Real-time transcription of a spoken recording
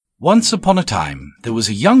Once upon a time, there was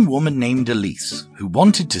a young woman named Elise who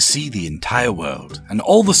wanted to see the entire world and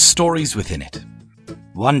all the stories within it.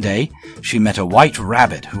 One day, she met a white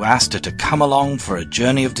rabbit who asked her to come along for a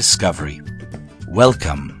journey of discovery.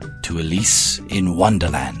 Welcome to Elise in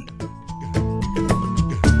Wonderland.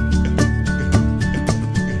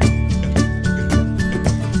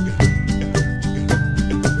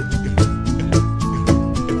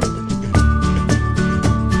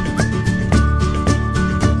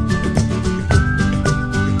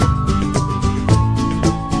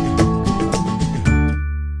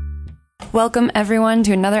 Welcome, everyone,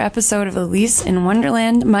 to another episode of Elise in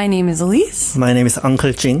Wonderland. My name is Elise. My name is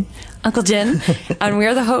Uncle Jin. Uncle Jin. And we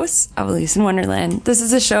are the hosts of Elise in Wonderland. This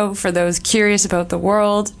is a show for those curious about the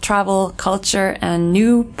world, travel, culture, and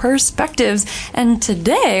new perspectives. And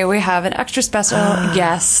today we have an extra special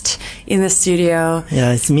guest in the studio.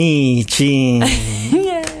 Yeah, it's me, Jin.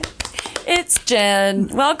 Yay. It's Jen.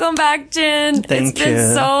 Welcome back, Jen. Thank you. It's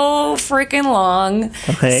been so freaking long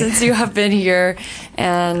since you have been here.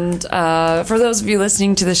 And for those of you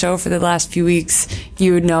listening to the show for the last few weeks,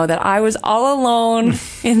 you would know that I was all alone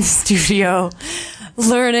in the studio,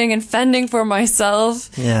 learning and fending for myself.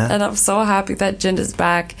 Yeah. And I'm so happy that Jen is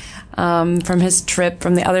back from his trip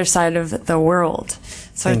from the other side of the world.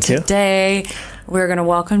 So today, we're going to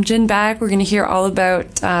welcome Jin back. We're going to hear all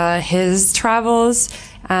about his travels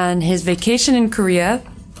and his vacation in Korea.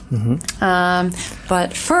 Mm-hmm.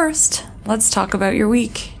 But first, let's talk about your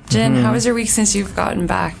week. Jin, how was your week since you've gotten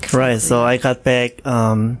back? Right, so I got back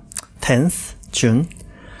 10th June.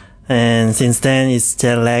 And since then, it's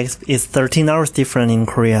jet lag. It's 13 hours different in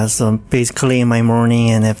Korea. So basically, my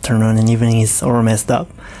morning and afternoon and evening is all messed up.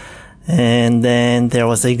 And then there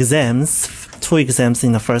was exams, 2 exams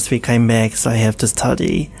in the first week I'm back, so I have to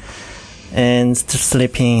study. And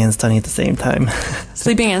sleeping and studying at the same time.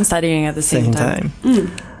 Sleeping and studying at the same time.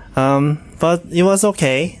 But it was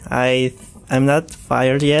okay. I'm not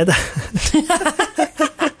fired yet.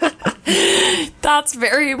 That's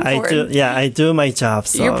very important. I do my job.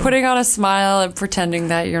 So. You're putting on a smile and pretending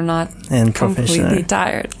that you're not completely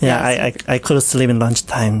tired. Yeah, yes. I could sleep in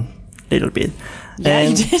lunchtime a little bit. Yeah,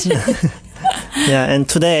 you did. Yeah, and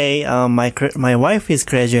today my wife is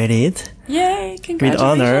graduated. Yay,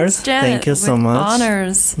 congratulations, with honors. Janet. Thank you so much.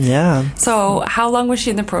 Honors. Yeah. So how long was she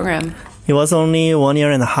in the program? It was only 1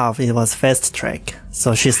 year and a half. It was fast track.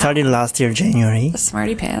 So she started last year, January. The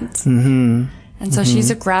smarty pants. Mm-hmm. And so she's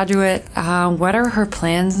a graduate. What are her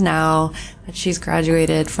plans now that she's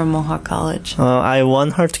graduated from Mohawk College? I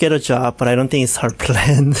want her to get a job, but I don't think it's her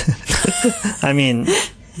plan. I mean,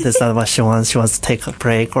 that's not what she wants. She wants to take a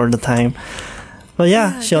break all the time. But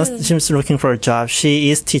she's looking for a job.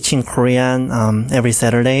 She is teaching Korean every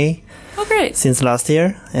Saturday. Oh, great. Since last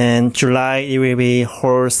year. And July, it will be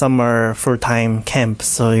her summer full-time camp.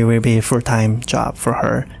 So it will be a full-time job for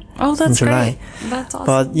her. Oh, that's in July. Great. That's awesome.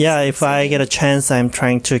 But yeah, if I get a chance, I'm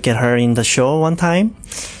trying to get her in the show one time.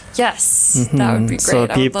 Yes, that would be great. So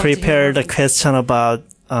be prepared a question about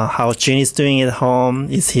how Jin is doing at home.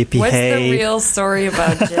 Is he behave? What's the real story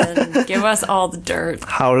about Jin? Give us all the dirt.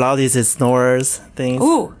 How loud is his snores? Things.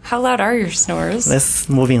 Ooh, how loud are your snores? Let's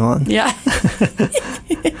moving on. Yeah.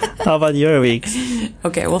 How about your week?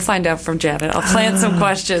 Okay, we'll find out from Janet. I'll plan some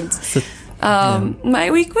questions. My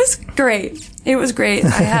week was great. It was great.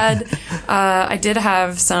 I did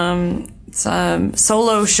have some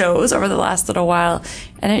solo shows over the last little while,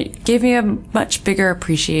 and it gave me a much bigger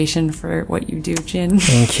appreciation for what you do, Jin.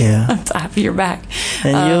 Thank you. I'm so happy you're back.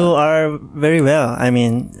 And you are very well. I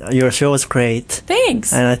mean, your show was great.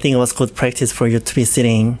 Thanks. And I think it was good practice for you to be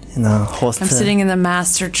sitting in a host. I'm sitting in the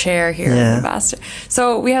master chair here. Yeah. The master.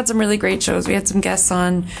 So we had some really great shows. We had some guests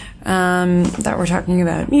on that were talking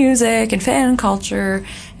about music and fan culture,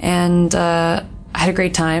 and I had a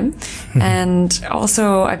great time. And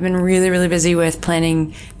also, I've been really, really busy with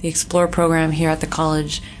planning the Explore program here at the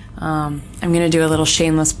college. I'm going to do a little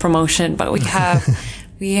shameless promotion, but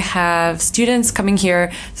we have students coming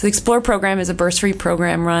here. So the Explore program is a bursary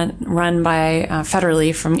program run by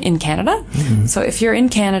federally in Canada. Mm-hmm. So if you're in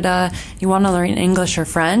Canada, you want to learn English or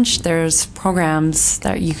French, there's programs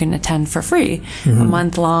that you can attend for free, a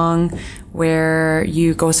month long, where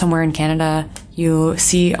you go somewhere in Canada, you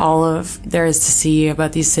see all of there is to see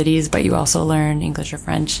about these cities, but you also learn English or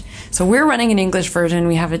French. So we're running an English version.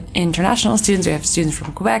 We have international students. We have students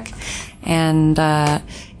from Quebec, and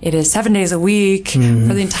it is 7 days a week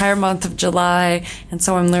for the entire month of July. And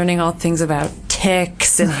so I'm learning all things about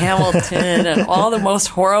ticks and Hamilton and all the most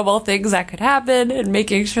horrible things that could happen, and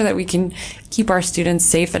making sure that we can keep our students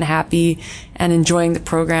safe and happy and enjoying the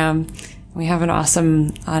program. We have an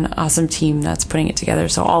awesome team that's putting it together.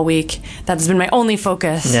 So all week, that has been my only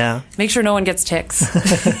focus. Yeah. Make sure no one gets ticks.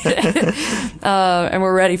 And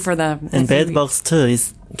we're ready for them. And bed bugs too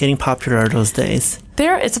is getting popular those days.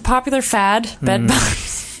 It's a popular fad, bed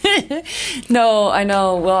bugs. No, I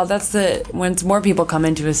know. Well, when more people come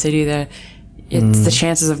into a city, the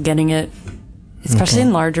chances of getting it, especially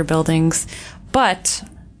in larger buildings. But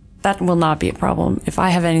that will not be a problem. If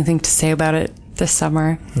I have anything to say about it this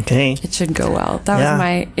summer, it should go well. That was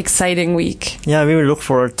my exciting week. Yeah, we will look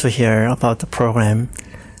forward to hear about the program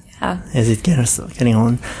as it gets getting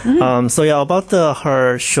on. About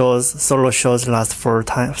her solo shows, last four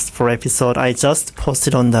episodes, I just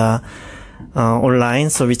posted on the online,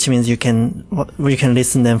 so which means you can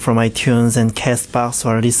listen them from iTunes and Castbox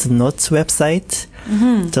or Listen Notes website.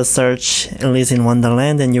 Just search Alice in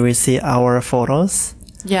Wonderland and you will see our photos.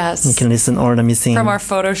 Yes. You can listen all the missing from our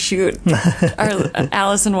photo shoot, our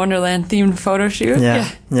Alice in Wonderland themed photo shoot.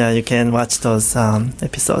 Yeah, you can watch those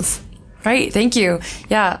episodes. Right, thank you.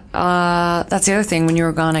 Yeah, that's the other thing. When you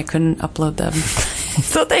were gone, I couldn't upload them.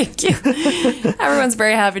 So thank you. Everyone's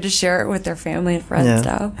very happy to share it with their family and friends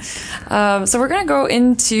now. So we're going to go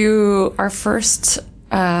into our first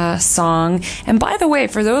song. And by the way,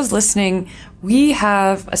 for those listening, we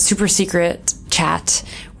have a super secret chat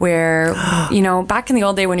where, back in the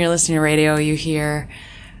old day when you're listening to radio, you hear,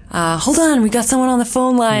 hold on, we got someone on the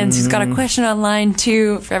phone lines who's got a question on line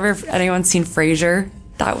 2. If ever anyone's seen Frasier,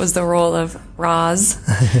 that was the role of Roz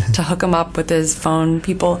to hook him up with his phone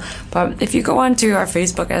people. But if you go onto our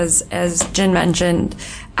Facebook, as Jin mentioned,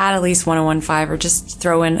 at Elise1015, or just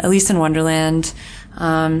throw in Alice in Wonderland,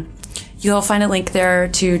 you'll find a link there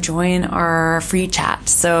to join our free chat.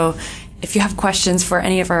 So if you have questions for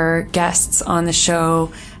any of our guests on the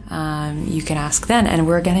show, you can ask then. And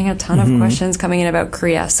we're getting a ton of questions coming in about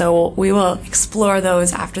Korea. So we will explore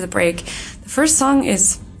those after the break. The first song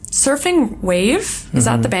is Surfing Wave. Is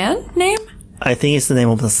that the band name? I think it's the name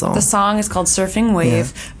of the song. The song is called Surfing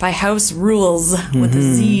Wave by House Rules with a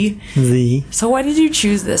Z. So why did you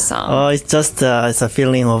choose this song? Oh, it's just it's a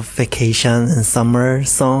feeling of vacation and summer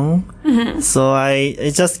song. So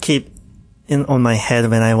it just keep on my head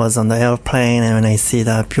when I was on the airplane and when I see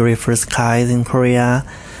the beautiful skies in Korea.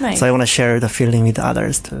 Nice. So I want to share the feeling with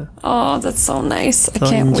others too. Oh, that's so nice. I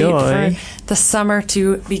can't wait for the summer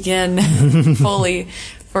to begin fully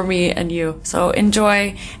for me and you. So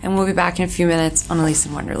enjoy, and we'll be back in a few minutes on Alice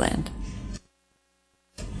in Wonderland.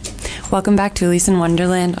 Welcome back to Alice in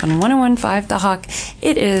Wonderland on 101.5 The Hawk.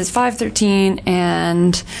 It is 5:13,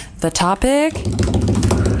 and the topic,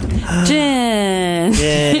 Jin.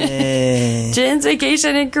 Yay. Jin's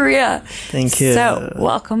vacation in Korea. Thank you. So,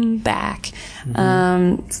 welcome back.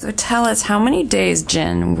 So tell us, how many days,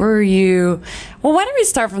 Jin, were you... Well, why don't we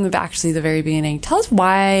start from the very beginning. Tell us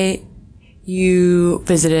why you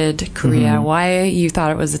visited Korea, why you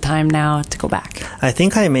thought it was the time now to go back. I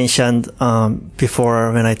think I mentioned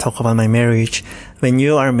before when I talk about my marriage, when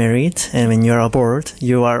you are married and when you are abroad,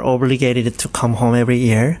 you are obligated to come home every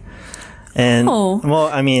year. And, well,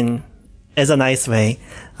 I mean, as a nice way.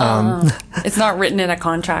 It's not written in a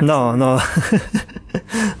contract. No.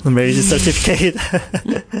 The marriage certificate.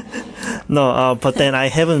 No, but then I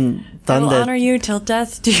haven't done that. I will honor you till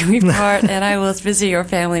death do we part, and I will visit your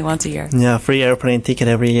family once a year. Yeah, free airplane ticket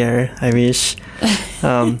every year. I wish.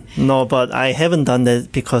 No, but I haven't done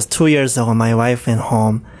that because 2 years ago my wife went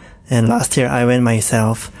home, and last year I went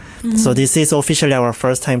myself. So this is officially our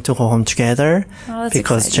first time to go home together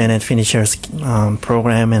because exciting. Janet finished her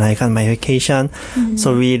program and I got my vacation.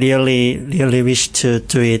 So we really wish to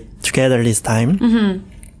do it together this time.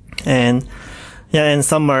 And and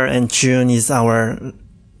summer and June is the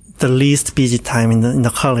least busy time in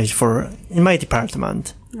the college in my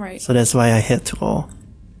department. Right. So that's why I had to go.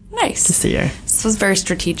 Nice. This year. This was very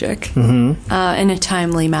strategic in a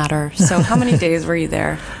timely matter. So how many days were you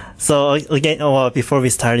there? So again, before we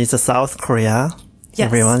start, it's South Korea. Yes,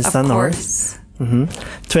 everyone's of the course.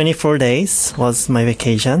 North. 24 days was my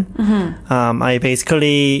vacation. I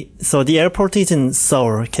basically, so the airport is in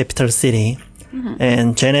Seoul, capital city,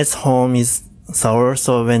 and Janet's home is Seoul.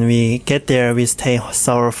 So when we get there, we stay in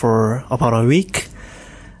Seoul for about a week.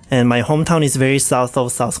 And my hometown is very south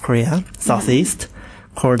of South Korea, southeast,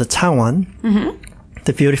 called Changwon.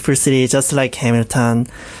 The beautiful city, just like Hamilton.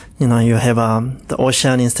 You know, you have the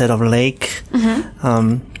ocean instead of lake.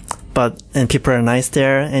 And people are nice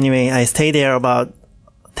there. Anyway, I stayed there about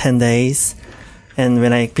 10 days. And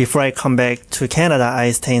before I come back to Canada,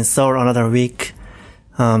 I stay in Seoul another week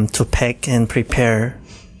to pack and prepare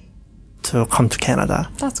to come to Canada.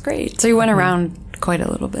 That's great. So you went around quite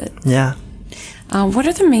a little bit. Yeah. What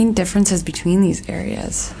are the main differences between these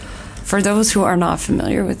areas? for those who are not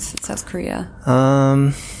familiar with South Korea?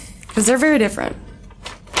 Because they're very different.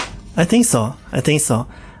 I think so.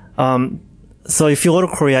 So if you go to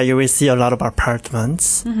Korea, you will see a lot of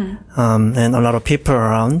apartments, and a lot of people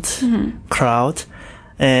around, crowd,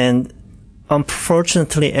 and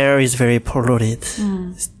unfortunately, air is very polluted.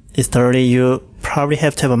 It's dirty. You probably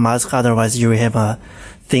have to have a mask, otherwise you will have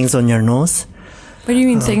things on your nose. What do you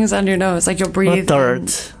mean things on your nose? Like you'll breathe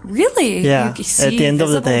dirt. Really? Yeah. You see at the end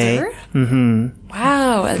of the day.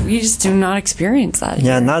 Wow. We just do not experience that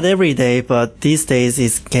here. Yeah, not every day, but these days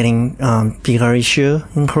it's getting bigger issue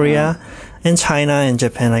in Korea and China and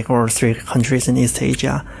Japan, like all three countries in East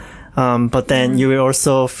Asia. But then you will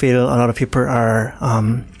also feel a lot of people are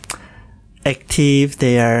active,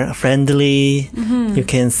 they are friendly, you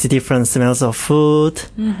can see different smells of food,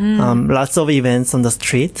 lots of events on the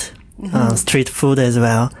street, street food as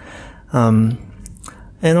well.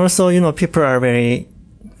 And also, people are very,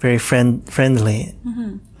 very friendly.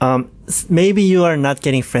 Maybe you are not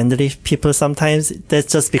getting friendly people sometimes.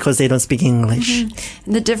 That's just because they don't speak English.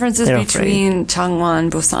 And the differences between Changwon,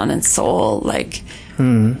 Busan, and Seoul, like...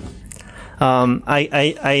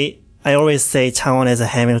 I always say Changwon as a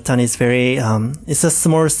Hamilton is very, it's a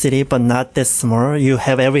small city, but not that small. You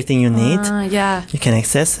have everything you need. Yeah. You can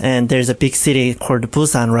access. And there's a big city called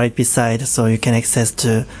Busan right beside, so you can access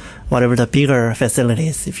to whatever the bigger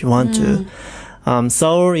facilities if you want to.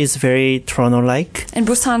 Seoul is very Toronto-like. And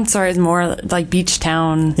Busan, is more like beach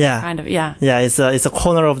town. Yeah. Kind of, yeah. Yeah, it's a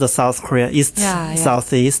corner of the South Korea,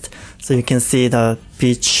 southeast. So you can see the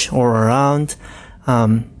beach all around.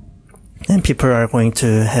 And people are going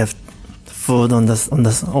to have food on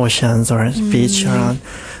the oceans or beach around.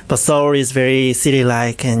 But Seoul is very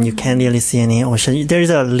city-like and you can't really see any ocean. There is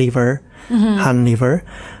a river, Han River.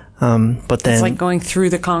 But then. It's like going through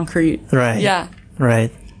the concrete. Right. Yeah.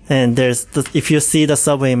 Right. And if you see the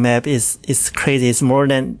subway map, it's crazy. It's more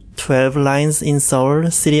than 12 lines in Seoul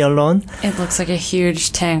city alone. It looks like a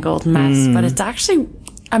huge tangled mess, but it's actually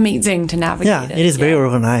amazing to navigate. Yeah, it is very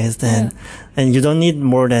organized and you don't need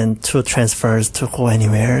more than 2 transfers to go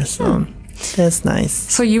anywhere. So that's nice.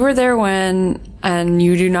 So you were there when, and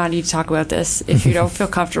you do not need to talk about this if you don't feel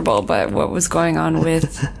comfortable, but what was going on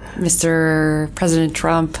with Mr. President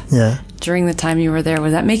Trump during the time you were there?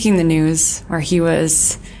 Was that making the news where he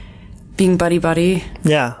was being buddy-buddy?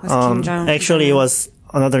 Yeah. Actually, it was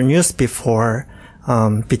another news before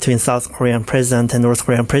between South Korean president and North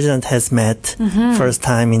Korean president has met first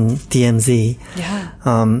time in DMZ. Yeah.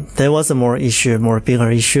 There was a more bigger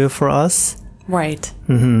issue for us. Right.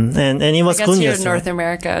 And it was good news. Here in North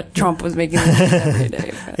America, Trump was making the news every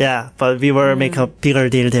day. But. Yeah, but we were making a bigger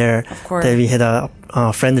deal there. Of course. That we had a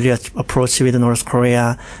friendly approach with North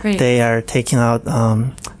Korea. Great. They are taking out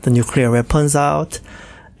the nuclear weapons out.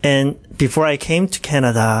 And before I came to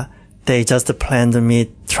Canada, they just planned to meet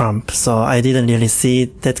Trump. So I didn't really see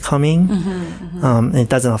that coming. It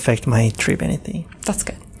doesn't affect my trip anything. That's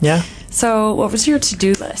good. Yeah. So what was your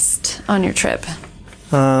to-do list on your trip?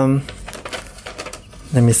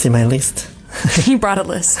 Let me see my list. He brought a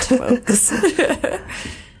list, folks.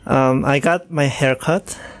 I got my hair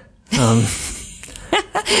cut.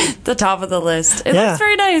 The top of the list. It looks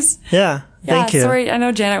very nice. Yeah. Thank you. Sorry, I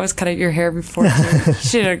know Janet was cutting your hair before too.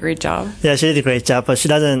 She did a great job. Yeah, she did a great job, but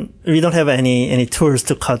we don't have any tools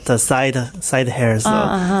to cut the side hair,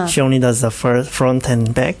 so she only does the front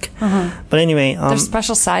and back. But anyway, there's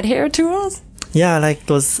special side hair tools? Yeah, like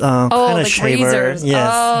those kind of like shaver. razors.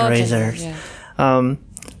 Yes, razors. Yeah.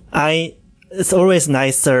 It's always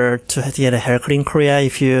nicer to get a haircut in Korea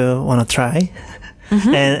if you want to try.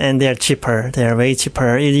 And they're cheaper. They're way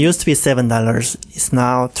cheaper. It used to be $7. It's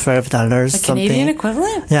now $12 something. Canadian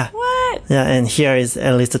equivalent? Yeah. What? Yeah, and here is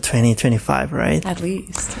at least 20, 25, right? At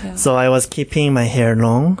least. Yeah. So I was keeping my hair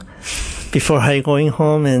long before I going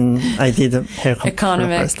home, and I did a haircut Economic. for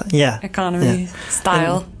the first time. Yeah. Economy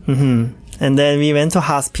style. And then we went to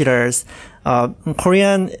hospitals.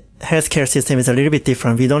 Korean healthcare system is a little bit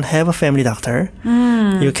different. We don't have a family doctor.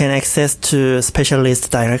 You can access to specialists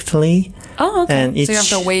directly. Oh, okay. And so you have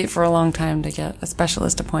to wait for a long time to get a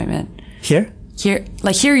specialist appointment. Here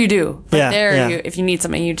you do. But there, if you need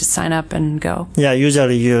something, you just sign up and go. Yeah,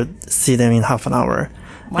 usually you see them in half an hour.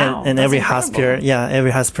 Wow. And every hospital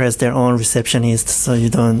has their own receptionist, so you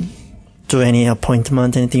don't do any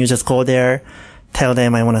appointment, anything. You just go there, tell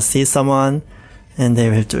them I want to see someone, and they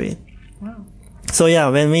will do it. Wow. So yeah,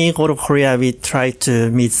 when we go to Korea, we try to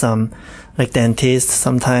meet some like dentists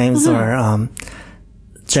sometimes, or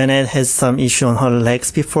Janet has some issue on her legs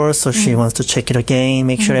before, so she wants to check it again,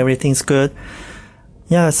 make sure everything's good.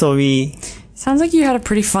 Yeah, so Sounds like you had a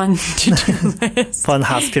pretty fun to-do list. Fun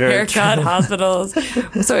hospital. Haircut, hospitals.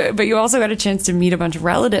 So, but you also got a chance to meet a bunch of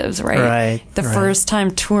relatives, right? Right. The first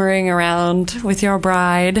time touring around with your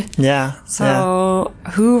bride. Yeah. So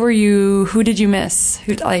who did you miss?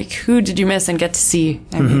 Who did you miss and get to see?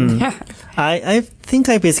 I mean, I think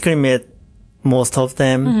I basically met most of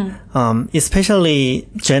them, especially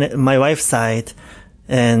my wife's side,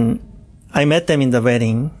 and I met them in the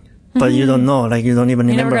wedding, but you don't know, you don't even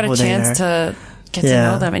remember who they are. You never got a chance to get to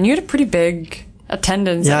know them, and you had a pretty big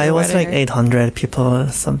attendance. Yeah, at it your was wedding, like 800 people or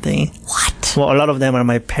something. What? Well, a lot of them are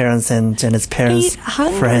my parents and Janet's parents,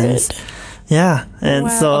 800? friends. Yeah, and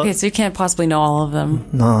so you can't possibly know all of them.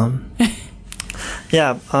 No.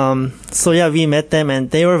 Yeah, we met them and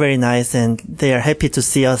they were very nice and they are happy to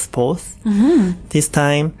see us both this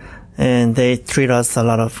time. And they treat us a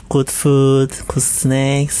lot of good food, good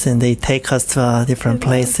snacks, and they take us to different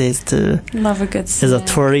places to love a good snack. As a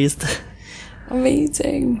tourist.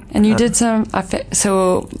 Amazing. And you did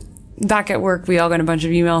so back at work, we all got a bunch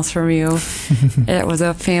of emails from you. It was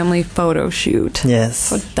a family photo shoot. Yes.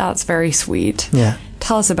 So that's very sweet. Yeah.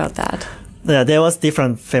 Tell us about that. Yeah, there was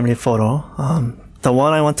different family photo. The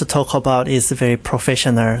one I want to talk about is a very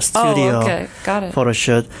professional studio photo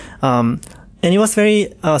shoot. And it was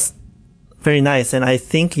very nice, and I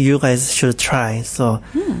think you guys should try. So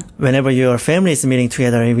whenever your family is meeting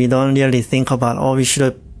together, we don't really think about, we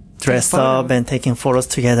should dress up and taking photos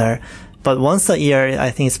together. But once a year, I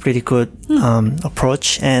think it's pretty good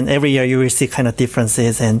approach. And every year you will see kind of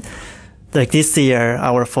differences. And like this year,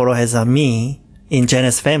 our photo has me in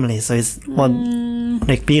Jenna's family. So it's one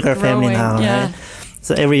bigger family now, right?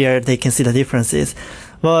 So every year they can see the differences.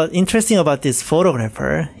 But interesting about this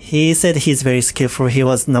photographer, he said he's very skillful. He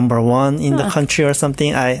was number 1 in the country or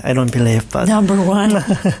something. I don't believe, but number 1.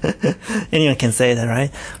 Anyone can say that,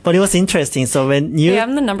 right? But it was interesting. So when you,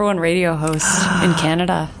 I'm the number 1 radio host in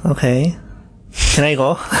Canada. Okay. Can I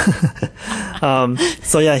go?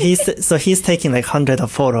 He's taking like hundreds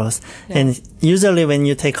of photos. Yeah. And usually when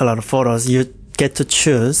you take a lot of photos, you get to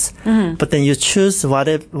choose, but then you choose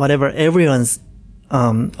whatever everyone's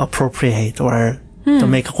appropriate or to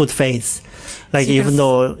make a good face. Like so even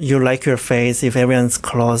though you like your face, if everyone's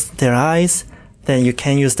closed their eyes, then you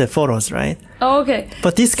can use the photos, right? Oh, okay.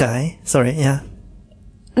 But this guy,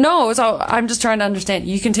 No, so I'm just trying to understand.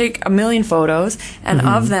 You can take 1 million photos, and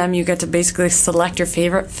of them, you get to basically select your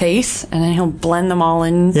favorite face, and then he'll blend them all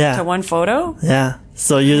into one photo? Yeah.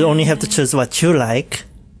 So you only have to choose what you like.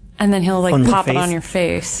 And then he'll pop it on your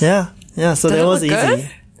face. Yeah. Yeah. So that was easy.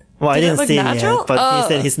 Good? Well, I didn't see it yet, but he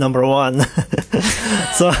said he's number 1.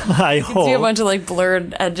 So I hope. See a bunch of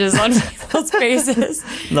blurred edges on people's faces.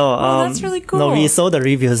 No, that's really cool. No, we saw the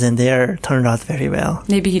reviews and they turned out very well.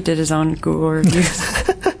 Maybe he did his own Google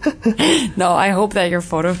reviews. No, I hope that your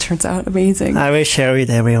photo turns out amazing. I will share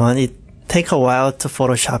with everyone. It takes a while to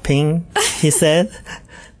photoshopping, he said,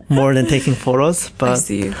 more than taking photos, but I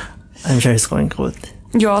see. I'm sure it's going good.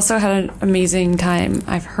 You also had an amazing time.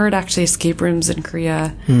 I've heard actually escape rooms in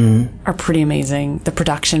Korea are pretty amazing. The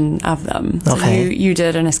production of them. So you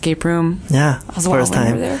did an escape room. Yeah, as well first time.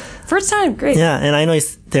 You were there. First time, great. Yeah, and I know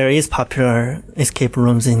there is popular escape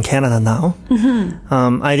rooms in Canada now.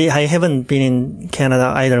 I haven't been in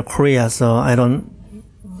Canada, either Korea, so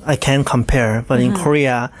I can't compare. But in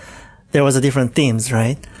Korea, there was a different themes,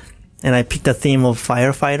 right? And I picked the theme of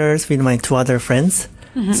firefighters with my 2 other friends.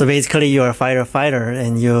 So basically you're a firefighter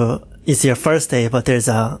and it's your first day, but there's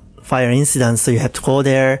a fire incident. So you have to go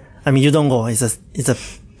there. I mean, you don't go. It's a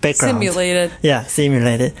background. Simulated. Yeah,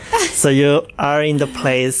 simulated. So you are in the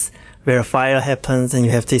place where a fire happens and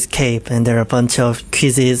you have to escape. And there are a bunch of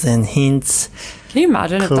quizzes and hints. Can you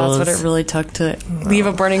imagine if that's what it really took to leave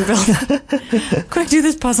a burning building? Quick, do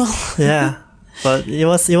this puzzle. Yeah. But it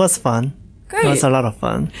was fun. Great. It was a lot of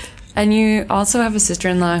fun. And you also have a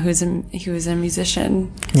sister-in-law who's a musician.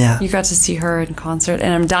 Yeah. You got to see her in concert,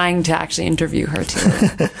 and I'm dying to actually interview her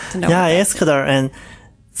too. I asked her, and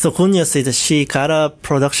so good news is she got a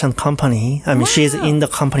production company. I mean, she's in the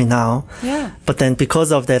company now. Yeah. But then because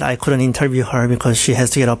of that, I couldn't interview her because she has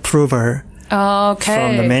to get approval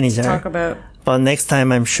from the manager. Talk about. But next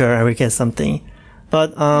time, I'm sure I will get something.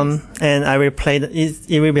 But and I will play.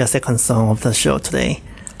 It will be a second song of the show today.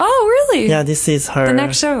 Oh, really? Yeah, this is her. The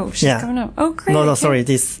next show. She's coming up. Oh, great. No, sorry.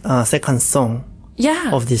 This second song.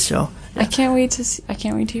 Yeah. Of this show. Yeah. I can't wait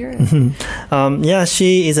to hear it.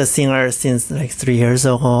 She is a singer since 3 years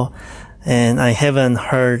ago, and I haven't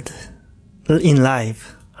heard in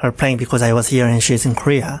live her playing because I was here and she's in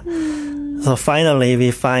Korea. So finally we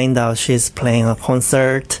find out she's playing a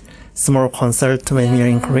concert small concert when we were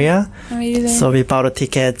in Korea. Amazing. So we bought a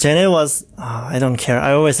ticket. Jenny was, I don't care.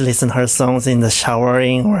 I always listen to her songs in the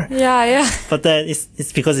showering or, Yeah. but that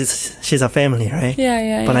it's because she's a family, right?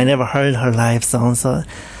 Yeah. But I never heard her live song. So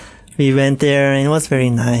we went there and it was very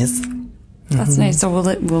nice. That's nice. So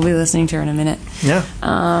we'll be listening to her in a minute. Yeah.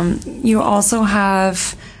 You also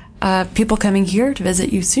have people coming here to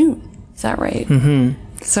visit you soon. Is that right?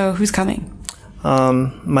 Mm-hmm. So who's coming?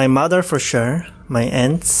 My mother for sure. My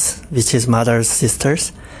aunts, which is mother's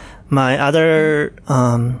sisters. My other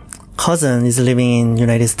cousin is living in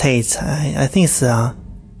United States. I think it's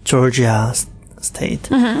Georgia state.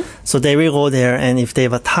 Mm-hmm. So they will go there, and if they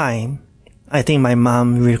have a time, I think my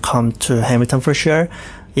mom will come to Hamilton for sure.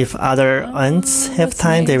 If other aunts have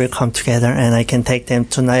time, they will come together, and I can take them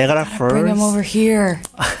to Niagara Falls. Bring them over here.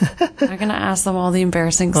 I'm gonna ask them all the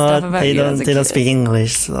embarrassing stuff about you. They don't speak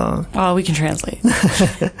English, so. Oh, we can translate.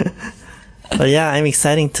 But yeah, I'm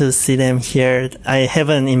excited to see them here. I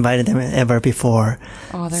haven't invited them ever before.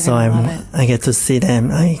 Oh, they're gonna love it. I get to see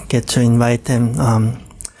them. I get to invite them,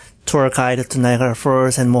 tour guide to Niagara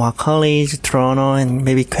Falls and Mohawk College, Toronto, and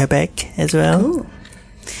maybe Quebec as well. Cool.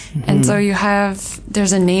 And so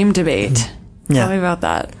there's a name debate. Yeah. Tell me about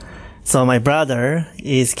that. So my brother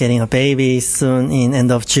is getting a baby soon in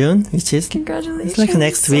end of June, which is Congratulations. it's like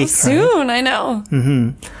next so week. Soon, right? I know.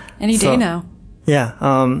 Mm-hmm. Any day now. Yeah.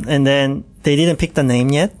 And then they didn't pick the name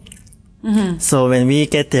yet. Mm-hmm. So when we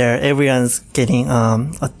get there, everyone's getting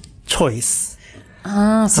a choice.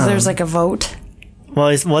 So there's like a vote. Well,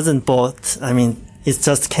 it wasn't both. I mean, it's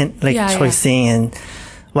just choosing and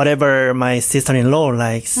whatever my sister-in-law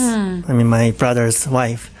likes. I mean, my brother's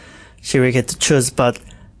wife, she will get to choose, but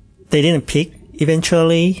they didn't pick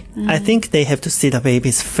eventually. I think they have to see the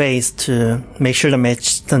baby's face to make sure the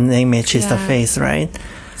name matches the face, right?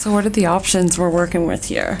 So what are the options we're working with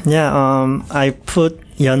here? Yeah, I put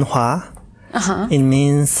Yeonhwa. It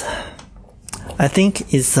means, I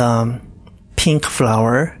think it's pink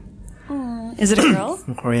flower. Is it a girl?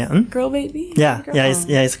 In Korea. Girl baby? Yeah, girl?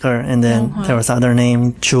 it's girl. And then there was other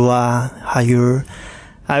name, Jua, Hayur.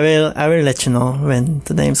 I will let you know when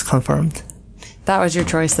the name's confirmed. That was your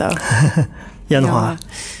choice, though. Yeonhwa.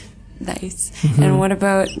 Nice. And what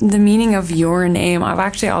about the meaning of your name? I've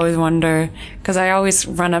actually always wondered, because I always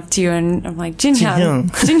run up to you and I'm like, Jinhyung.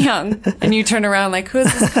 Jinhyung. And you turn around like, who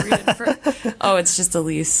is this Korean for? Oh, it's just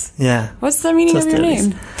Elise. Yeah. What's the meaning of your Elise.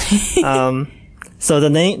 name? So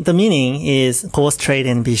the meaning is go straight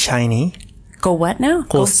and be shiny. Go what now?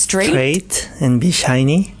 Go straight and be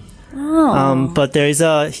shiny. Oh. But there's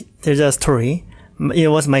a story. It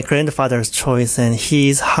was my grandfather's choice, and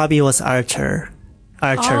his hobby was archery.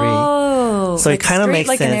 Oh. So it kind of makes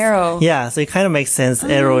like sense. An arrow. Yeah, so it kind of makes sense.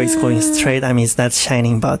 Arrow is going straight. I mean, it's not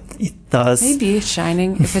shining, but it does. Maybe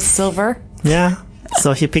shining if it's silver. Yeah.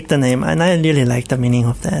 So he picked the name, and I really like the meaning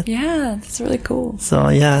of that. Yeah, that's really cool. So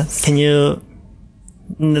yeah, can you,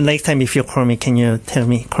 the next time if you call me, can you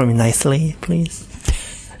call me nicely, please?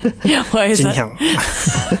 Why is Jinhyung.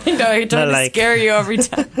 that? I know, you're trying to scare you every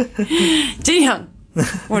time. Jinhyung,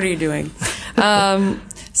 what are you doing?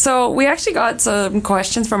 So we actually got some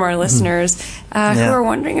questions from our listeners who are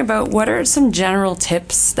wondering about what are some general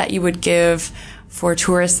tips that you would give for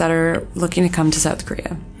tourists that are looking to come to South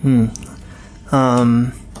Korea?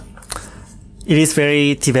 It is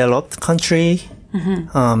very developed country.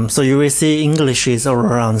 So you will see English is all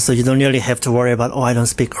around. So you don't really have to worry about, I don't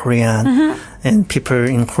speak Korean. And people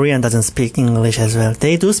in Korean doesn't speak English as well.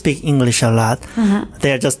 They do speak English a lot.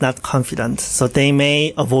 They are just not confident. So they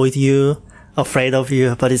may avoid you, afraid of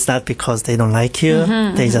you, but it's not because they don't like you.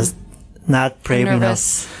 They just not brave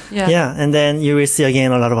enough. Yeah. And then you will see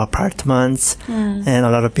again a lot of apartments and a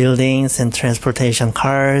lot of buildings and transportation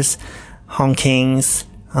cars, honkings,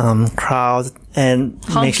 crowd and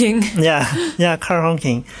honking. Car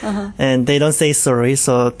honking. And they don't say sorry,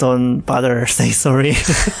 so don't bother say sorry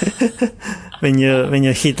when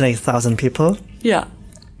you hit like 1,000 people. Yeah.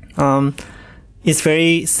 It's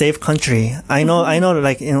very safe country. I know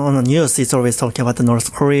like on the news it's always talking about the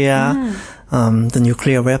North Korea, the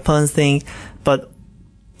nuclear weapons thing, but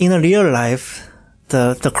in a real life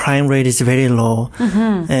the crime rate is very low,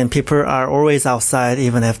 and people are always outside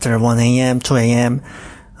even after 1 a.m., 2 a.m.,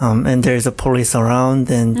 and there's a police around,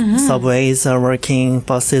 and subways are working,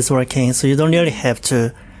 buses working, so you don't really have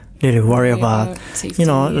to really worry about safety,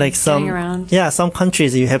 like some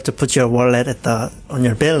countries you have to put your wallet on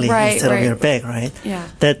your belly instead of your bag, right? Yeah.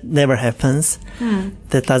 That never happens.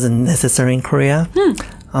 That doesn't necessary in Korea.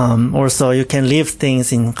 Also, you can leave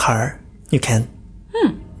things in car. You can.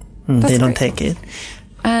 They don't take it.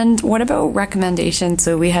 And what about recommendations?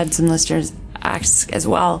 So we had some listeners ask as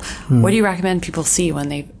well, what do you recommend people see when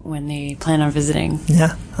they plan on visiting?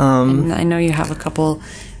 Yeah. And I know you have a couple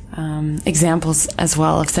examples as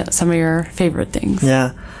well of some of your favorite things.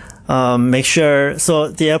 Yeah. Make sure, so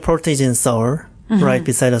the airport is in Seoul, right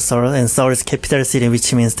beside Seoul, and Seoul is capital city,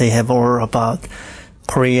 which means they have all about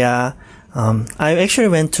Korea. I actually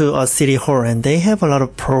went to a city hall and they have a lot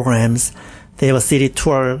of programs. They have a city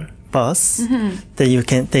tour bus that you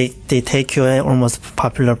can, they take you at almost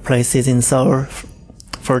popular places in Seoul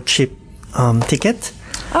for cheap, ticket.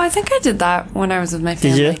 Oh, I think I did that when I was with my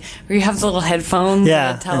family. Did you? Where you have the little headphones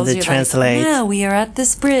Yeah, and it tells and they you translate. like, yeah, we are at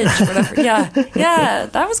this bridge, whatever. Yeah,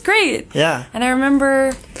 that was great. Yeah. And I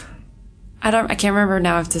remember, I can't remember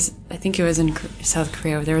now if this, I think it was in South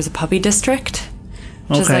Korea, there was a puppy district,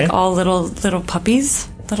 which is like all little puppies,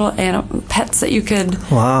 little pets that you could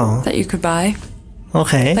buy.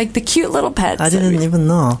 Okay. Like the cute little pets. I didn't even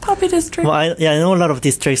know. Puppy district. Well, I know a lot of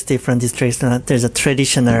districts, different districts. There's a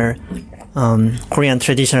traditional, Korean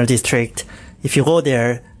traditional district. If you go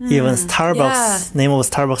there, even Starbucks, name of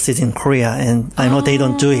Starbucks is in Korea, and I know they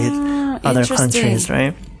don't do it other countries,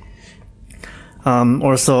 right?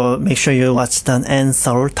 Also make sure you watch the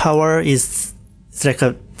Seoul Tower. It's like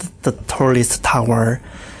the tallest tower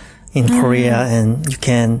in Korea, and you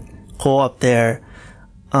can go up there.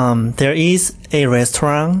 There is a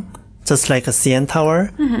restaurant, just like a CN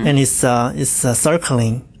Tower, and it's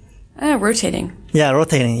circling. Rotating. Yeah,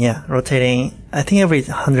 rotating. I think every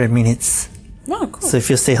 100 minutes. Oh, cool. So if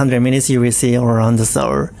you stay 100 minutes, you will see around the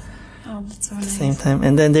Seoul. Oh, that's so nice. Same time.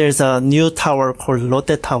 And then there's a new tower called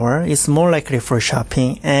Lotte Tower. It's more likely for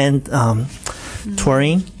shopping and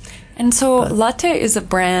touring. And so Latte is a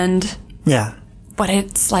brand. Yeah. But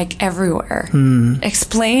it's like everywhere.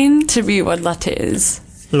 Explain to me what latte is.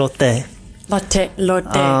 Lotte.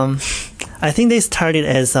 Lotte. I think they started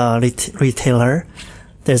as a retailer.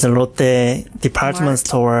 There's a Lotte department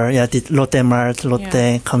store. Yeah, the Lotte Mart,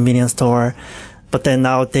 Lotte convenience store. But then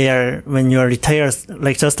now they are, when you're retailers,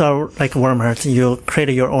 like just like Walmart, you create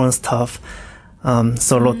your own stuff.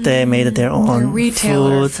 So Lotte made their own a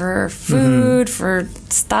retailer food. for food, for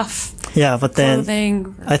stuff. Yeah, but then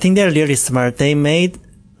clothing. I think they're really smart. They made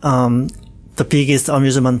the biggest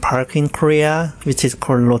amusement park in Korea, which is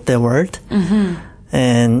called Lotte World.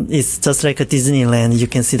 And it's just like a Disneyland. You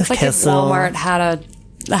can see the It's like castle. if Walmart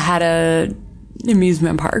had a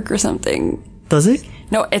amusement park or something. Does it?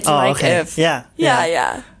 No, it's like okay. if. Yeah.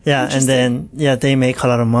 Yeah. And then, they make a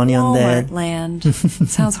lot of money on that. Walmart land.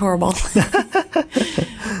 Sounds horrible.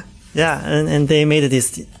 Yeah, and they made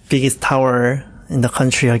this biggest tower in the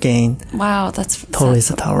country again. Wow, that's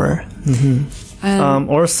Tallest tower.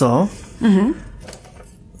 Also,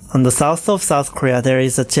 on the south of South Korea, there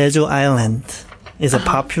is a Jeju Island. It's a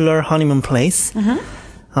popular honeymoon place.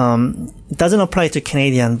 It doesn't apply to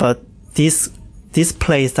Canadian, but this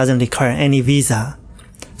place doesn't require any visa.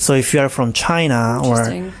 So if you are from China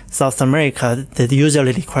or South America, that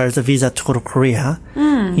usually requires a visa to go to Korea.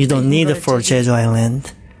 You don't need it for Jeju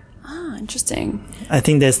Island. Ah, interesting. I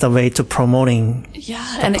think that's the way to promoting.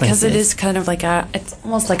 Yeah, and because it is kind of like it's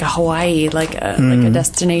almost like a Hawaii, like a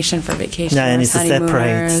destination for vacation. Yeah, and it's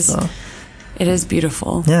separate. So. It is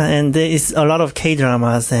beautiful. Yeah, and there is a lot of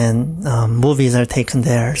K-dramas and movies are taken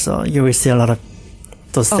there, so you will see a lot of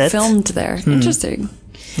those sets. Filmed there. Interesting.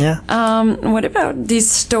 Yeah. What about these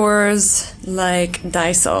stores like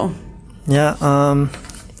Daiso? Yeah.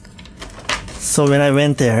 So when I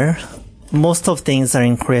went there, most of things are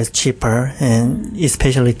in Korea cheaper, and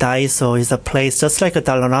especially Daiso is a place just like a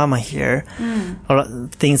Dollarama here. A lot,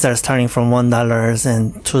 things are starting from $1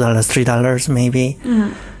 and $2, $3 maybe.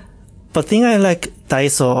 But thing I like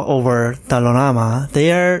Daiso over Dollarama,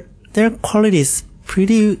 their quality is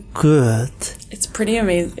pretty good. It's pretty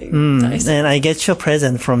amazing. Daiso. And I get you a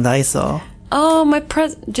present from Daiso. Oh,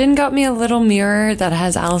 Jin got me a little mirror that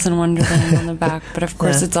has Alice in Wonderland on the back, but of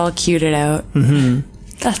course it's all cuted out.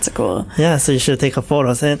 That's cool. Yeah, so you should take a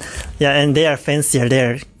photos. And they are fancier.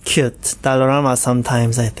 They're cute. Dollarama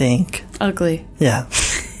sometimes, I think. Ugly. Yeah.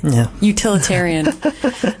 Utilitarian.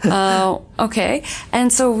 Okay.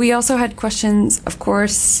 And so we also had questions, of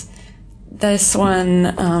course, this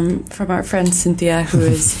one from our friend Cynthia, who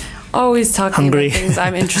is always talking about things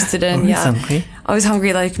I'm interested in. Hungry. Always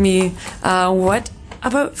hungry like me. What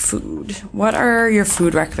about food? What are your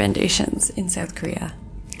food recommendations in South Korea?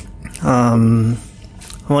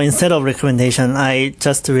 Well, instead of recommendation, I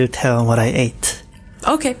just will tell what I ate.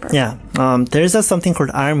 Okay, perfect. Yeah. There's something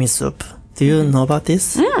called army soup. Do you know about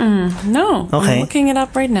this? No. Okay. I'm looking it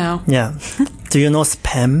up right now. Yeah. Do you know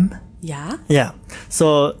spam? Yeah. Yeah.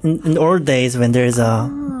 So in old days when there's a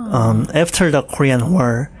after the Korean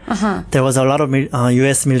War, there was a lot of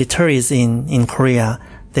U.S. militaries in Korea.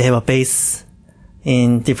 They have a base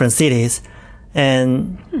in different cities,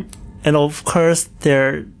 and of course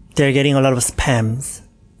they're getting a lot of spams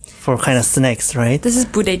for kind of snacks, right? This is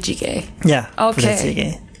budae-jjigae. Yeah. Okay.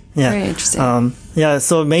 budae-jjigae. Yeah. Very interesting.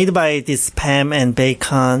 So made by this spam and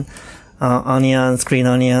bacon, onions, green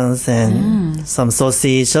onions, and some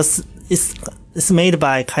sausage. Just it's made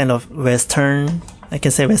by kind of Western, I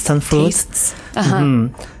can say Western food. Tastes.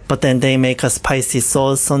 But then they make a spicy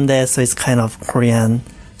sauce on that, so it's kind of Korean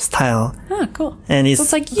style. Ah, cool. And So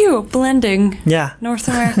it's like you blending North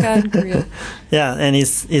America and Korea. Yeah, and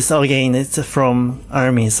it's from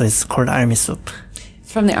army, so it's called army soup.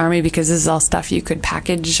 It's from the army because this is all stuff you could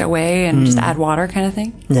package away and just add water kind of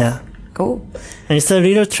thing. Yeah. Cool. And it's a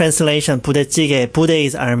little translation. 부대찌개. 부대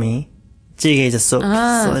is army. 찌개 is soup.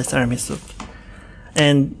 So it's army soup.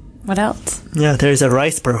 And what else? yeah, there is a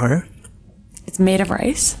rice burger. It's made of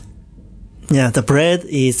rice? Yeah, the bread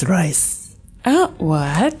is rice. Oh,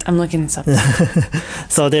 what? I'm looking this up.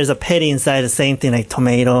 So there's a patty inside, the same thing like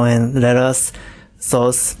tomato and lettuce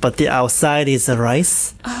sauce, but the outside is a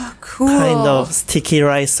rice. Oh, cool. Kind of sticky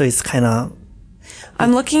rice, so it's kind of...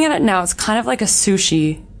 I'm looking at it now. It's kind of like a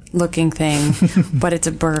sushi looking thing, but it's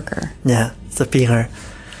a burger. Yeah, it's a bigger.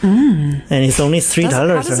 And it's only $3 How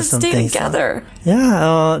or does it something. stay together? So,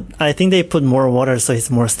 yeah, I think they put more water, so it's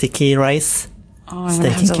more sticky rice. Oh, I'm going to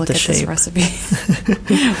have to look at this recipe.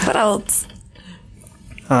 What else?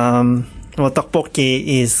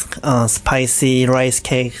 Tteokbokki is spicy rice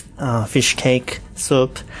cake, fish cake,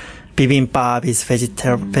 soup. Bibimbap is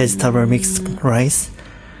vegetable mixed rice.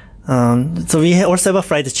 So we also have a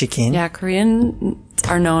fried chicken. Yeah, Koreans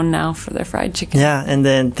are known now for their fried chicken. Yeah, and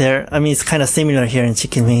then it's kind of similar here in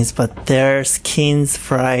chicken wings, but their skin's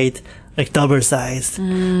fried like double sized.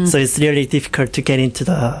 So it's really difficult to get into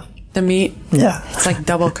the meat. Yeah. It's like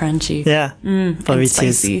double crunchy. Yeah. But which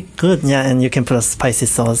spicy. is good. Yeah, and you can put a spicy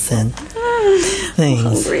sauce and things.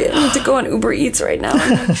 I'm hungry. I need to go on Uber Eats right now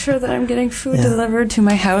and make sure that I'm getting food delivered to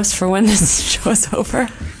my house for when this show is over.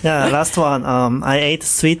 Yeah, last one. I ate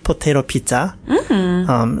sweet potato pizza.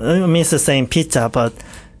 It's the same pizza, but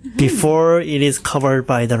before it is covered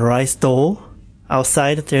by the rice dough,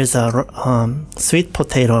 outside there's a sweet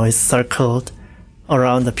potato is circled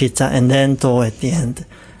around the pizza, and then dough at the end.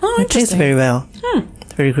 Oh, it tastes very well.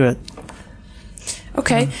 Very good.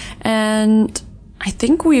 Okay, and I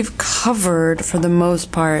think we've covered, for the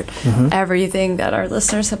most part, everything that our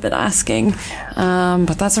listeners have been asking.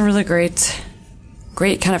 But that's a really great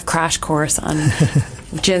kind of crash course on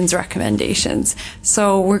Jin's recommendations.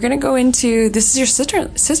 So we're going to go into, this is your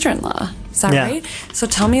sister-in-law, is that right? So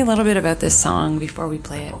tell me a little bit about this song before we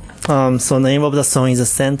play it. So the name of the song is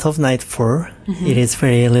Scent of Nightfall. It is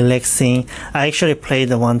very relaxing. I actually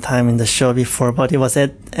played it one time in the show before, but it was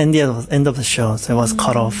at end of the show, so it was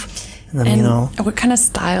cut off. And what kind of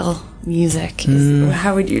style music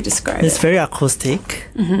how would you describe it? It's very acoustic.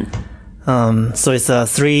 So it's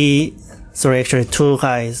two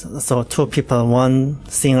guys, so two people, one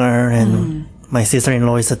singer and my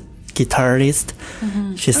sister-in-law is a guitarist.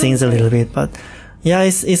 She sings a little bit, but yeah,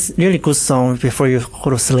 it's really good song before you go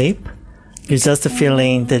to sleep. It's just a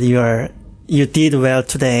feeling that you did well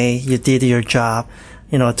today, you did your job,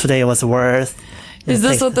 today was worth. Is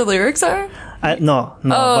this what the lyrics are? No,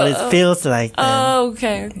 but it feels like that. Oh,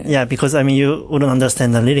 okay. Yeah, because you wouldn't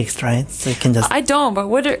understand the lyrics, right? So you can just... I don't, but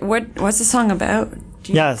what's the song about?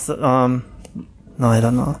 Yes, no, I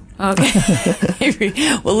don't know. Okay. Maybe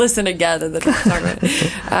we'll listen again and then we'll talk about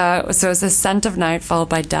it. So it's The Scent of Nightfall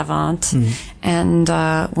by Devant. And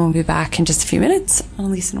we'll be back in just a few minutes on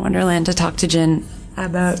Alice in Wonderland to talk to Jin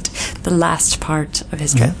about the last part of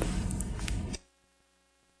his trip.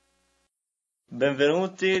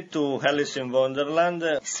 Benvenuti to Alice in Wonderland.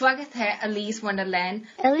 स्वागत है Alice Wonderland.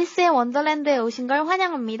 앨리스의 원더랜드에 오신 걸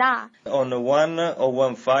환영합니다. On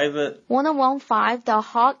 1015. 1015 The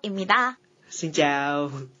Hawk입니다. Xin chào.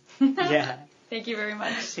 Yeah. Thank you very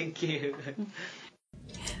much. Thank you.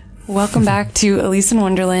 Welcome back to Alice in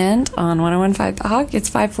Wonderland on 1015 The Hawk. It's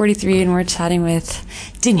 5:43 and we're chatting with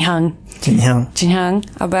Jin Hyung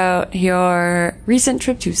about your recent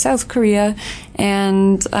trip to South Korea.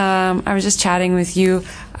 And I was just chatting with you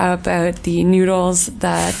about the noodles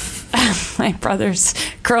that my brother's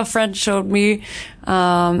girlfriend showed me.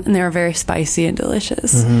 And they were very spicy and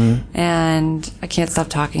delicious. And I can't stop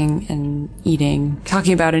talking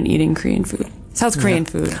about and eating Korean food. South Korean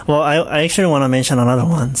food. Well, I actually want to mention another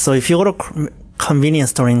one. So if you go to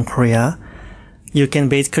convenience store in Korea, you can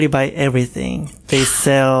basically buy everything. They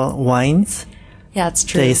sell wines. Yeah, it's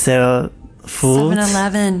true. They sell food.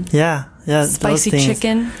 7-Eleven. Yeah. Yeah. Spicy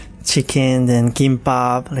chicken. Chicken, then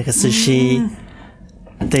gimbap, like a sushi.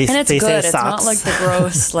 They And it's they good. say It's not socks. like the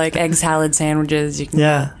gross, like egg salad sandwiches. You can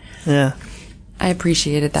Yeah. I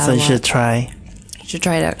appreciated that So a you lot. should try. You should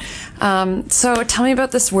try it out. So tell me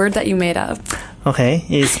about this word that you made up. Okay.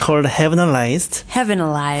 It's called heavenalized.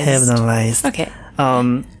 Heavenalized. Heavenalized. Okay.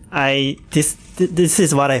 This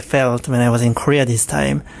is what I felt when I was in Korea this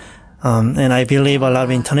time. And I believe a lot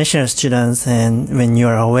of international students, and when you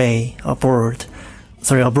are abroad,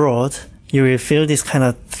 you will feel this kind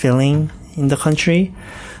of feeling in the country.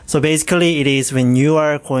 So basically it is when you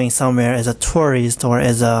are going somewhere as a tourist or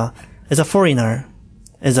as a foreigner,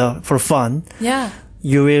 for fun, Yeah.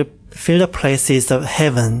 you will feel the place is the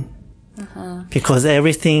heaven. Because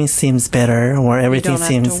everything seems better, or everything You don't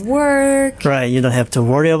seems have to work. right. You don't have to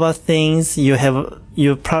worry about things. You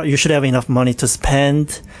should have enough money to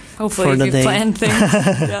spend. Hopefully, for if the you day. plan things.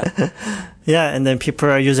 Yeah. Yeah, and then people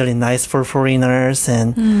are usually nice for foreigners,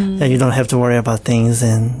 and yeah, you don't have to worry about things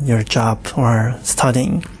in your job or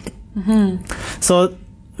studying. So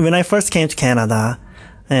when I first came to Canada,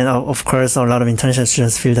 and of course a lot of international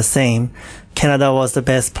students feel the same, Canada was the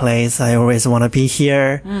best place. I always want to be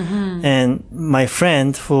here. And my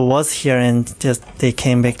friend who was here and they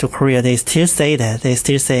came back to Korea, they still say that. They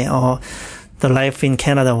still say, oh, the life in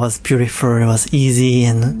Canada was beautiful. It was easy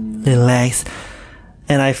and relaxed.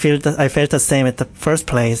 And I felt the same at the first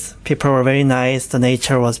place. People were very nice. The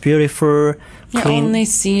nature was beautiful, You're clean. only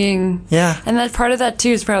seeing. Yeah. And that part of that too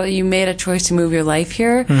is probably you made a choice to move your life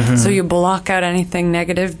here. So you block out anything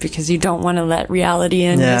negative because you don't want to let reality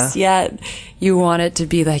in Yeah. just yet. You want it to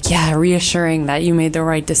be like, yeah, reassuring that you made the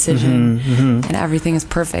right decision and everything is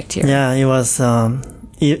perfect here. Yeah, it was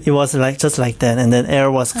like just like that. And then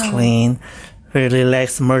air was clean, very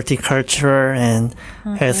relaxed, multicultural, and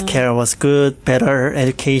healthcare was good, better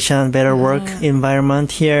education, better work environment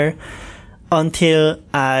here. Until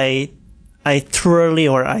I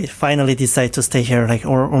finally decided to stay here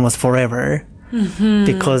almost forever.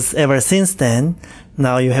 Because ever since then,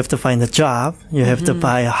 now you have to find a job, you have to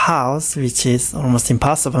buy a house, which is almost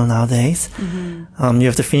impossible nowadays. You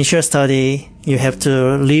have to finish your study, you have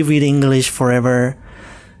to live with English forever,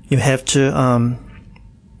 you have to,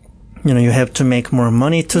 you have to make more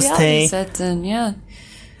money to Reality stay. sets in, yeah.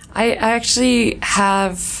 I actually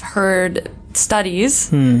have heard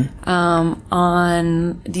studies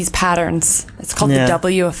on these patterns. It's called the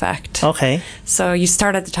W effect. Okay. So you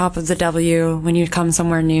start at the top of the W when you come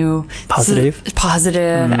somewhere new. Positive.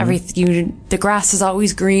 Positive. The grass is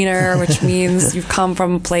always greener, which means you've come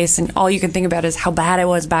from a place and all you can think about is how bad it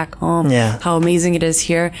was back home. Yeah. How amazing it is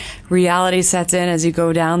here. Reality sets in as you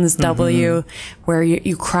go down this W where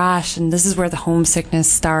you crash, and this is where the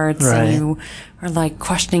homesickness starts. Right. And you are like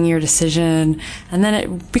questioning your decision, and then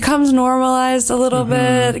it becomes normalized a little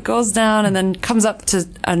bit. It goes down and then comes up to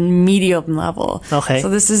a medium level. Okay. So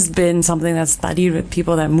this has been something that's studied with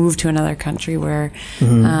people that move to another country where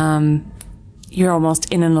you're almost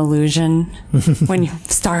in an illusion when you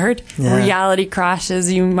start. Yeah. Reality crashes,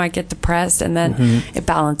 you might get depressed, and then it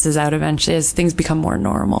balances out eventually as things become more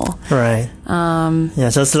normal. Right. Yeah,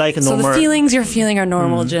 just like So normal. the feelings you're feeling are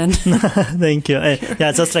normal, Jin. Thank you.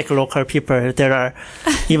 Yeah, just like local people, there are,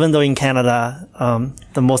 even though in Canada,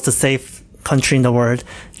 the most safe country in the world,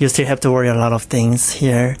 you still have to worry a lot of things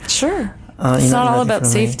here. Sure. It's not all about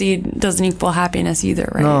different way. safety. Doesn't equal happiness either,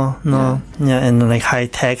 right? No. Yeah, and like high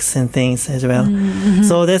tax and things as well.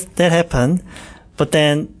 So that happened. But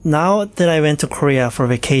then now that I went to Korea for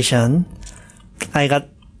vacation, I got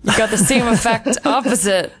You got the same effect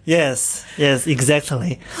opposite. yes,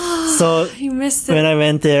 exactly. So You missed it. when I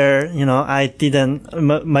went there, I didn't.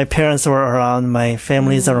 My parents were around, my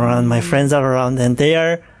families are around, my friends are around, and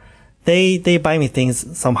they buy me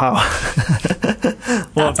things somehow.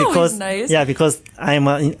 That's always nice. Yeah, because I'm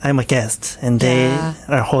a guest and they Yeah.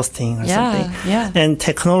 are hosting or something. Yeah. And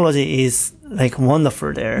technology is like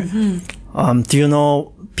wonderful there. Do you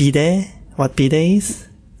know bidet? What bidet is?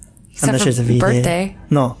 Except for it's a bidet. birthday.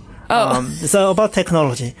 No. Oh. So about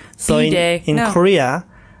technology. So Bidet. in No. Korea,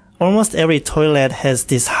 almost every toilet has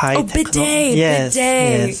this high bidet. Yes.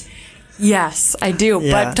 Bidet. Yes. Yes, I do.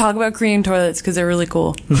 Yeah. But talk about Korean toilets because they're really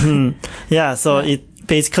cool. Yeah. So it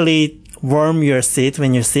basically warm your seat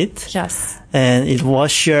when you sit. Yes. And it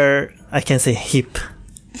wash your, I can say hip.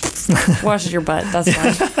 Wash your butt. That's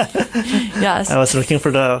fine. Yes. I was looking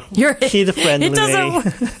for the Your kid-friendly It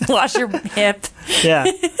doesn't wash your hip. Yeah.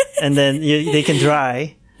 And then they can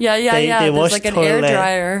dry. Yeah. They There's wash like an toilet. air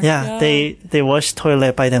dryer. Yeah. They wash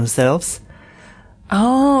toilet by themselves.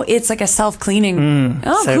 Oh, it's like a self-cleaning.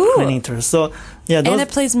 Oh, cool. Self-cleaning tool. So Yeah, and it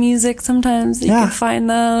plays music sometimes. You can find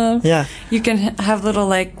them. Yeah. You can have little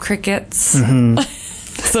like crickets,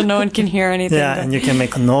 so no one can hear anything. Yeah, and you can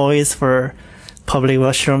make a noise for public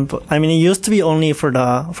washroom. I mean, it used to be only for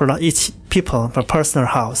each people, for personal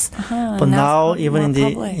house. But now even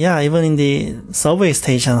in the subway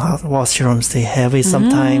station washrooms, they have it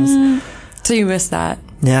sometimes. So you miss that.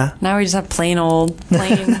 Yeah. Now we just have plain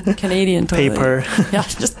Canadian toilet. Paper. Yeah,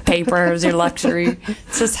 just paper is your luxury.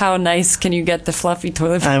 It's just how nice can you get the fluffy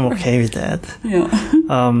toilet paper. I'm okay with that.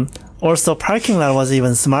 Yeah. Also, parking lot was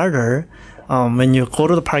even smarter. When you go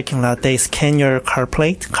to the parking lot, they scan your car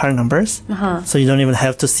numbers. So you don't even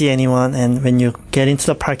have to see anyone. And when you get into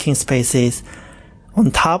the parking spaces,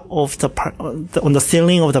 on top of on the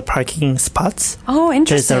ceiling of the parking spots, interesting.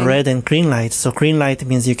 there's a red and green light. So green light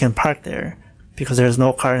means you can park there because there's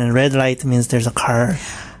no car, and red light means there's a car.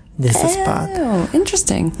 This spot. Oh,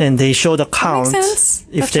 interesting. And they show the count. That makes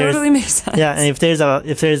sense. That totally makes sense. Yeah, and if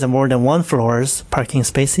there's a more than one floors parking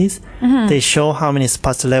spaces, they show how many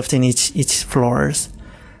spots left in each floors.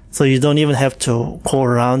 So you don't even have to go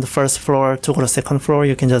around the first floor to go to second floor.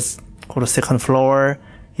 You can just go to second floor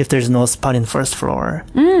if there's no spot in first floor.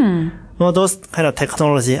 Well, those kind of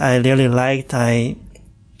technology I really liked. I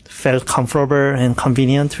felt comfortable and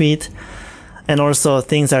convenient with. And also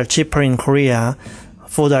things are cheaper in Korea.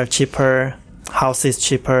 Food are cheaper, house is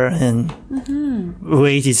cheaper, and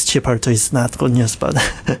wage is cheaper too. It's not good news, but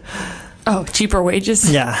cheaper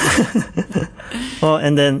wages. Yeah. Well,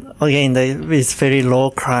 and then again, it's very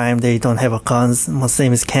low crime. They don't have guns.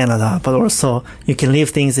 Same as Canada, but also you can leave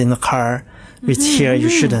things in the car, which here you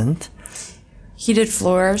shouldn't. Heated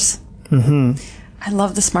floors. I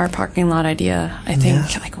love the smart parking lot idea. I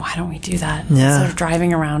think, why don't we do that? Instead of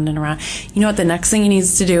driving around and around. You know what? The next thing he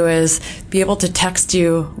needs to do is be able to text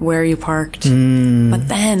you where you parked. But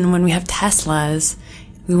then when we have Teslas,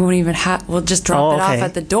 we won't even we'll just drop it off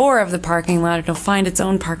at the door of the parking lot. It'll find its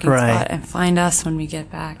own parking spot and find us when we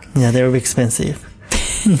get back. Yeah, they're expensive.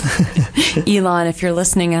 Elon, if you're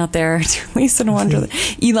listening out there, Lisa no wonder.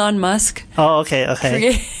 Elon Musk. Oh, okay.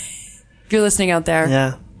 If you're listening out there.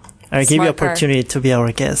 Yeah. I'll give you opportunity to be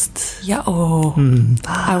our guest. Yeah.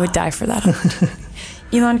 I would die for that.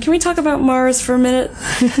 Elon, can we talk about Mars for a minute?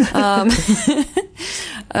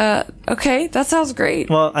 Okay, that sounds great.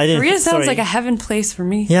 Well, Korea sounds like a heaven place for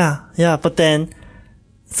me. Yeah. But then,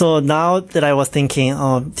 so now that I was thinking,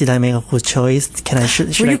 did I make a good choice?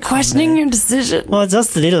 Should Were you questioning your decision? Well,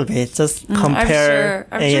 just a little bit. Just compare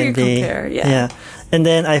I'm A sure and you B. compare, yeah. And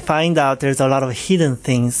then I find out there's a lot of hidden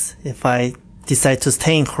things if I decide to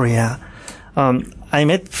stay in Korea. I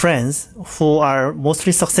met friends who are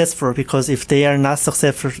mostly successful because if they are not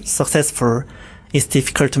successful, it's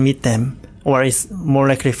difficult to meet them, or it's more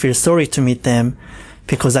likely feel sorry to meet them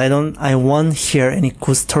because I won't hear any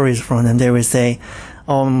good stories from them. They will say,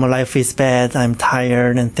 my life is bad, I'm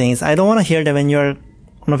tired and things. I don't want to hear that when you're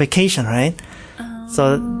on a vacation, right?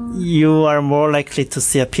 So you are more likely to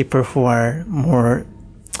see people who are more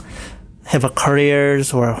have a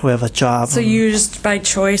careers or who have a job. So you just by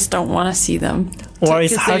choice don't want to see them. Or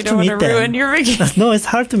it's hard to meet them. Ruin your vacation. No, it's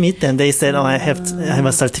hard to meet them. They said, I have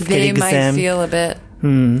a certificate exam. They might feel a bit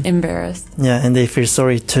embarrassed. Yeah, and they feel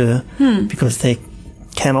sorry too because they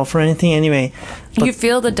can't offer anything anyway. Do you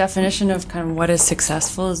feel the definition of kind of what is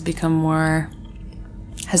successful has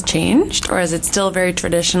changed? Or is it still very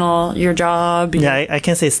traditional, your job? Yeah, I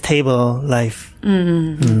can say stable life.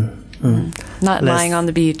 Not lying on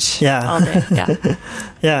the beach all day. Yeah.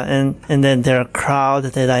 Yeah, and then there are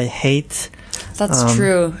crowds that I hate. That's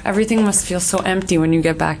true. Everything must feel so empty when you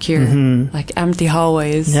get back here. Like empty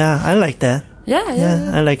hallways. Yeah, I like that.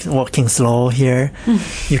 Yeah. I like walking slow here.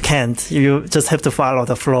 You can't. You just have to follow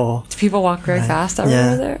the flow. Do people walk very fast over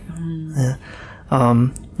there?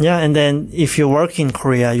 Yeah, and then if you work in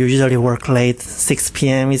Korea, you usually work late. 6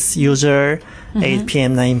 p.m. is usual. 8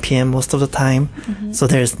 p.m., 9 p.m. most of the time. So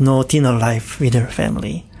there's no dinner life with your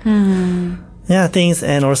family. Yeah, things,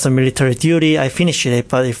 and also military duty. I finished it,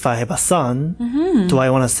 but if I have a son, do I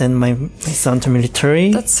want to send my son to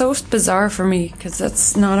military? That's so bizarre for me because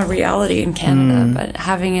that's not a reality in Canada. But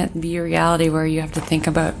having it be a reality where you have to think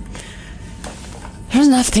about, there's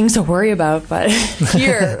enough things to worry about, but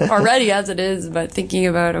here already as it is. But thinking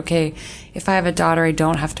about, okay, if I have a daughter, I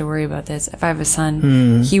don't have to worry about this. If I have a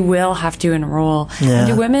son, he will have to enroll. Yeah.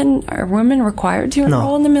 And are women required to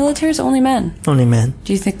enroll in the military? Or is it only men? Only men.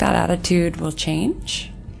 Do you think that attitude will change?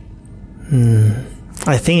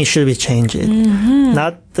 I think it should be changed.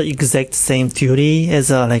 Not the exact same duty as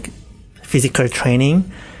physical training,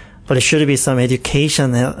 but it should be some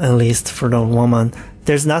education at least for the woman.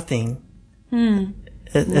 There's nothing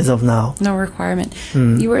as of now. No requirement.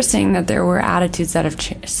 You were saying that there were attitudes that have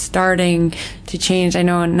starting to change. I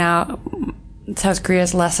know now South Korea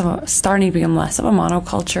is starting to become less of a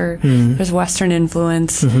monoculture. There's Western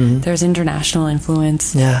influence. There's international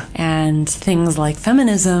influence. Yeah. And things like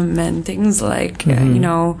feminism and things like, you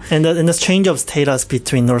know. And the change of status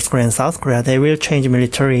between North Korea and South Korea, they will change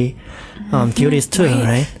military duties too,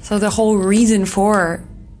 right? So the whole reason for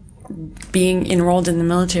being enrolled in the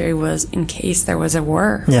military was in case there was a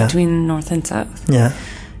war between North and South. Yeah.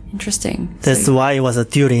 Interesting. That's why it was a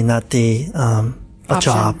duty, not a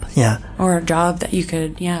job. Yeah. Or a job that you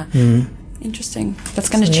could, Interesting. That's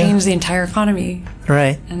going to change the entire economy.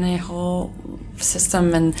 Right. And the whole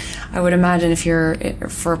system. And I would imagine if you're,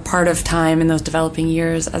 for part of time in those developing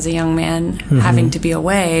years as a young man, having to be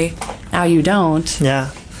away, now you don't.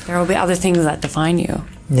 Yeah. There will be other things that define you.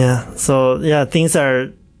 Yeah. So, things are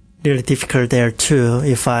really difficult there too.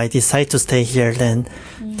 If I decide to stay here, then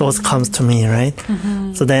those comes to me, right?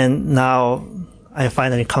 So then now I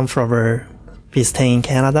finally comfortable be staying in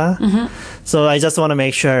Canada. So I just want to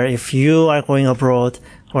make sure if you are going abroad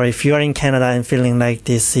or if you are in Canada and feeling like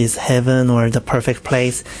this is heaven or the perfect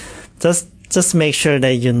place, just make sure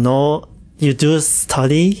that you know you do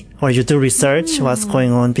study or you do research what's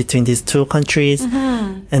going on between these two countries,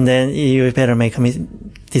 and then you better make a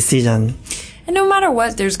decision. And no matter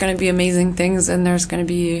what, there's going to be amazing things and there's going to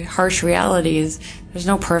be harsh realities. There's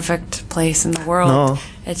no perfect place in the world. No.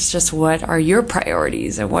 It's just what are your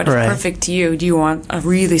priorities and what is perfect to you. Do you want a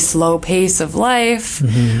really slow pace of life,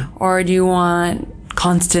 or do you want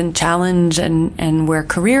constant challenge and where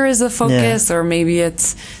career is a focus, or maybe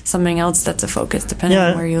it's something else that's a focus depending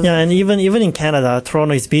on where you live. Yeah, and even in Canada,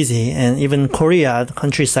 Toronto is busy, and even Korea, the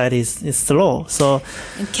countryside is slow. So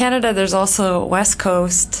in Canada, there's also West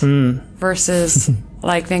Coast versus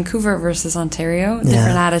like Vancouver versus Ontario.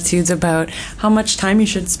 Different attitudes about how much time you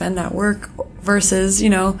should spend at work versus, you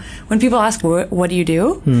know, when people ask, what do you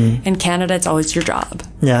do? In Canada, it's always your job.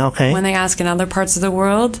 Yeah, okay. When they ask in other parts of the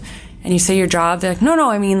world, and you say your job, they're like, no,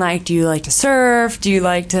 I mean, like, do you like to surf? Do you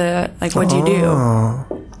like to, like, what do you do?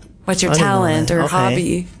 What's your talent or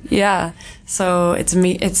hobby? Yeah. So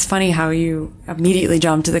it's funny how you immediately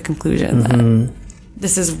jump to the conclusion that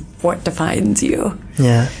this is what defines you.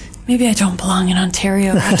 Yeah. Maybe I don't belong in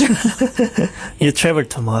Ontario after. You travel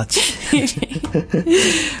too much.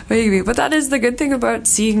 Maybe. But that is the good thing about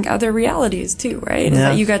seeing other realities too, right? Is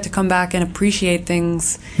that you get to come back and appreciate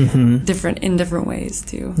things in different ways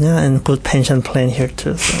too. Yeah, and good pension plan here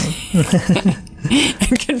too. So.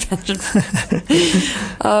 Good pension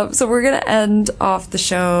plan. So we're going to end off the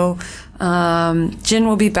show. Jin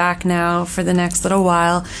will be back now for the next little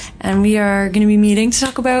while, and we are going to be meeting to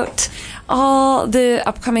talk about all the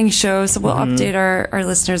upcoming shows. So we'll update our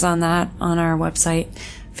listeners on that on our website.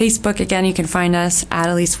 Facebook, again, you can find us at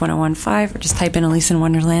Elise1015 or just type in Elise in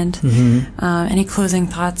Wonderland. Any closing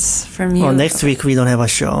thoughts from you? Well, next week we don't have a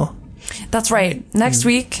show. That's right. Next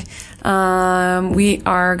week, we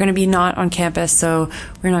are going to be not on campus, so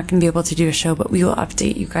we're not going to be able to do a show, but we will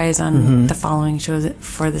update you guys on the following shows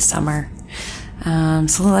for the summer.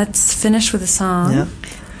 So let's finish with a song. Yeah.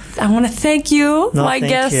 I want to thank you, my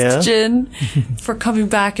guest, Jin, for coming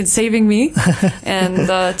back and saving me and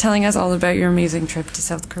telling us all about your amazing trip to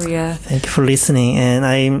South Korea. Thank you for listening.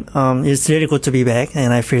 And it's really good to be back.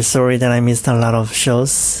 And I feel sorry that I missed a lot of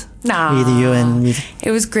shows with you and with.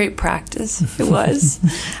 It was great practice. It was.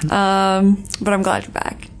 But I'm glad you're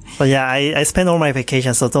back. But yeah, I spent all my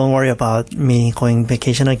vacation, so don't worry about me going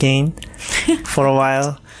vacation again for a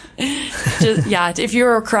while. If you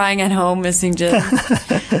were crying at home missing Jin,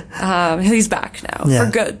 he's back now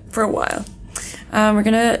for good, for a while. We're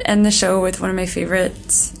going to end the show with one of my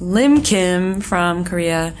favorites, Lim Kim from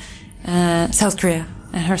Korea, South Korea,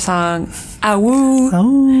 and her song, Awoo.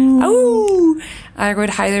 Awoo. I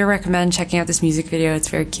would highly recommend checking out this music video. It's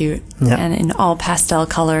very cute and in all pastel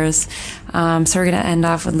colors. So we're going to end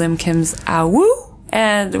off with Lim Kim's Awoo,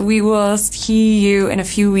 and we will see you in a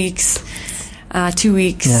few weeks. 2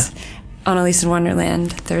 weeks on Elise in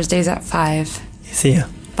Wonderland, Thursdays at 5. See you.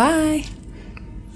 Bye.